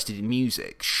interested in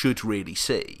music should really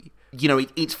see. You know,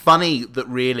 it's funny that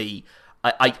really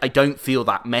I don't feel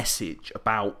that message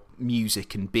about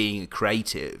music and being a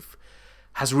creative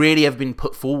has really ever been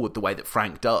put forward the way that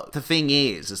Frank does. The thing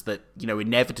is that, you know,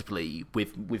 inevitably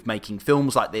with making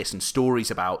films like this and stories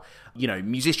about, you know,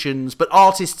 musicians, but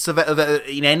artists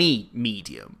in any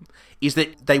medium, is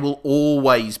that they will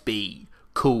always be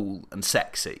cool and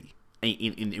sexy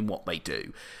in what they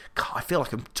do. God, I feel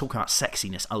like I'm talking about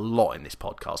sexiness a lot in this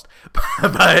podcast,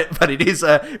 but it is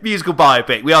a musical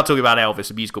biopic. We are talking about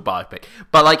Elvis, a musical biopic.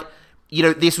 But like, you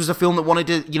know, this was a film that wanted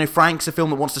to, you know, Frank's a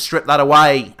film that wants to strip that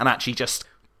away and actually just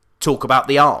talk about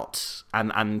the art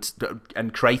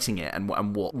and creating it and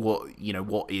what you know,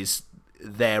 what is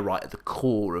there right at the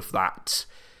core of that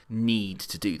need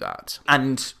to do that,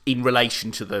 and in relation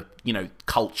to the, you know,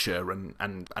 culture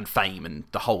and fame and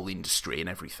the whole industry and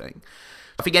everything.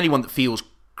 I think anyone that feels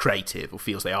creative or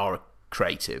feels they are a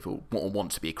creative or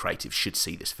want to be a creative should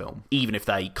see this film, even if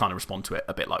they kind of respond to it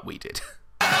a bit like we did.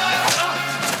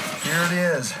 Here it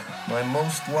is, my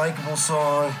most likable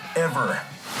song ever.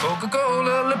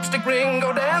 Coca-Cola, lipstick ring,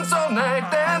 go dance all night,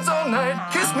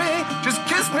 kiss me, just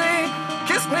kiss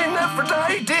me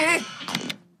Nefertiti.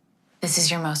 This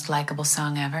is your most likable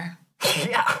song ever?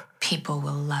 Yeah. People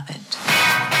will love it.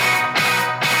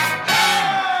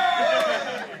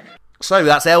 So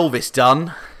that's Elvis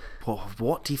done.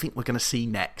 What do you think we're going to see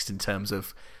next in terms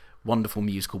of wonderful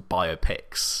musical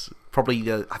biopics?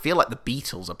 Probably, I feel like the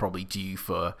Beatles are probably due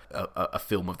for a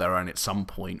film of their own at some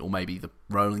point, or maybe the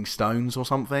Rolling Stones or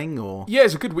something. Or yeah,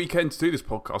 it's a good weekend to do this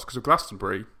podcast because of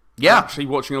Glastonbury. Yeah, I'm actually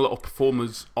watching a lot of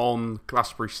performers on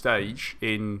Glastonbury stage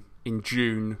in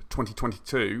June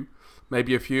 2022.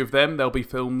 Maybe a few of them. There'll be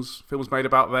films made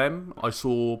about them. I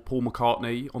saw Paul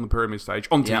McCartney on the Pyramid stage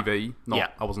on TV.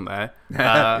 I wasn't there.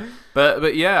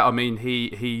 But yeah, I mean,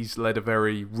 he's led a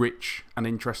very rich and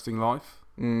interesting life.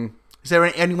 Is there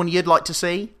anyone you'd like to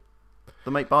see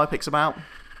that make biopics about?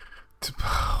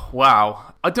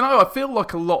 Wow, I don't know. I feel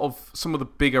like a lot of some of the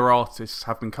bigger artists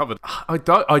have been covered. I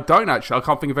don't actually. I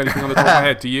can't think of anything on the top of my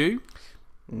head. Do you?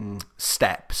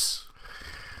 Steps.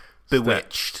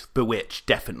 Bewitched,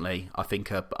 definitely. I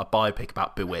think a biopic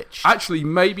about Bewitched. Actually,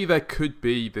 maybe there could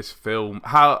be this film.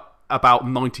 How about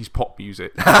 90s pop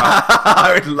music?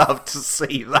 I would love to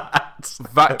see that.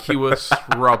 Vacuous,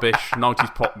 rubbish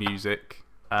 90s pop music.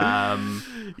 Yeah,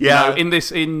 you know, in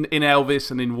Elvis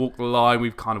and in Walk the Line,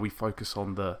 we focus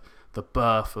on the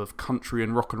birth of country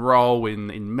and rock and roll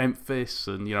in Memphis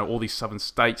and, you know, all these southern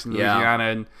states in Louisiana,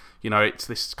 and, you know, it's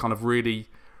this kind of really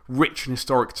rich and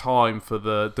historic time for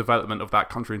the development of that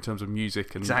country in terms of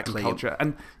music and culture.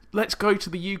 And let's go to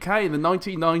the UK in the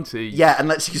 1990s. Yeah, and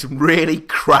let's see some really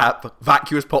crap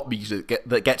vacuous pop music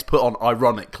that gets put on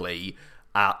ironically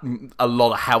at a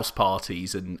lot of house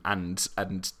parties and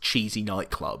cheesy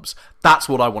nightclubs. That's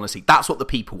what I want to see. That's what the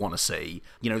people want to see.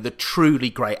 You know, the truly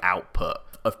great output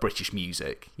of British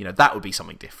music. You know, that would be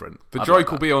something different. The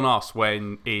joke will be on us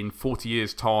when in 40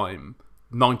 years' time,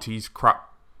 90s crap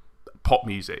pop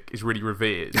music is really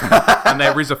revered. And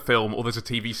there is a film or there's a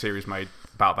TV series made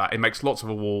about that. It makes lots of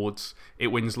awards. It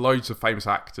wins loads of famous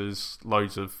actors,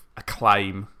 loads of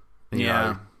acclaim. You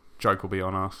know, joke will be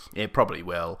on us. It probably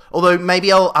will. Although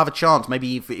maybe I'll have a chance.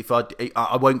 Maybe if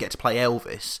I won't get to play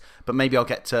Elvis, but maybe I'll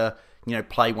get to, you know,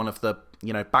 play one of the,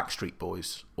 you know, Backstreet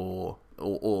Boys or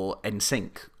or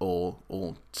NSYNC or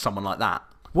someone like that.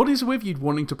 What is with you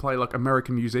wanting to play like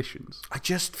American musicians? I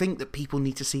just think that people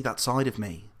need to see that side of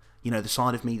me. You know, the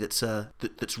side of me that's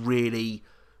that's really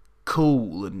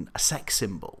cool and a sex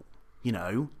symbol. You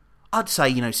know, I'd say,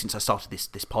 you know, since I started this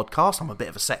podcast, I'm a bit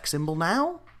of a sex symbol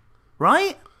now,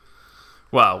 right?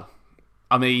 Well,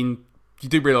 I mean, you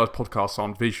do realise podcasts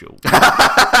aren't visual.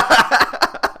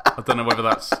 I don't know whether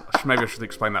that's... Maybe I should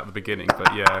explain that at the beginning,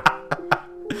 but yeah.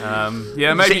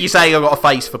 Yeah, maybe... You're saying I've got a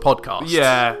face for podcasts?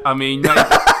 Yeah, I mean... Maybe...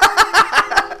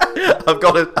 I've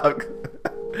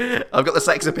got the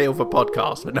sex appeal for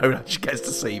podcasts, but no one actually gets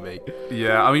to see me.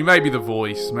 Yeah, I mean, maybe the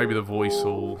voice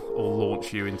will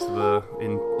launch you into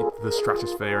the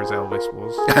stratosphere as Elvis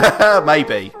was.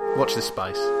 Maybe. Watch this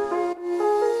space.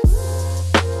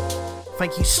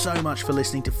 Thank you so much for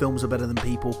listening to Films Are Better Than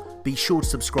People. Be sure to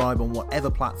subscribe on whatever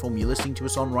platform you're listening to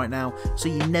us on right now so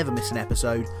you never miss an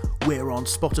episode. We're on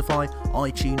Spotify,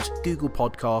 iTunes, Google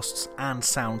Podcasts and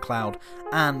SoundCloud.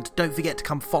 And don't forget to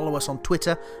come follow us on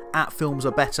Twitter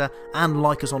 @FilmsAreBetter and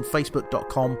like us on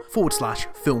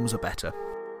Facebook.com/FilmsAreBetter.